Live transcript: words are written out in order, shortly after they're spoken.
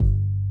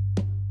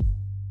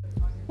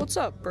What's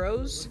up,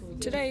 bros?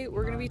 Today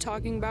we're going to be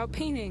talking about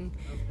painting.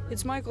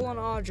 It's Michael and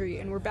Audrey,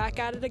 and we're back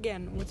at it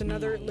again with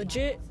another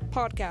legit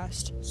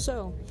podcast.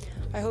 So,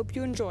 I hope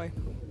you enjoy.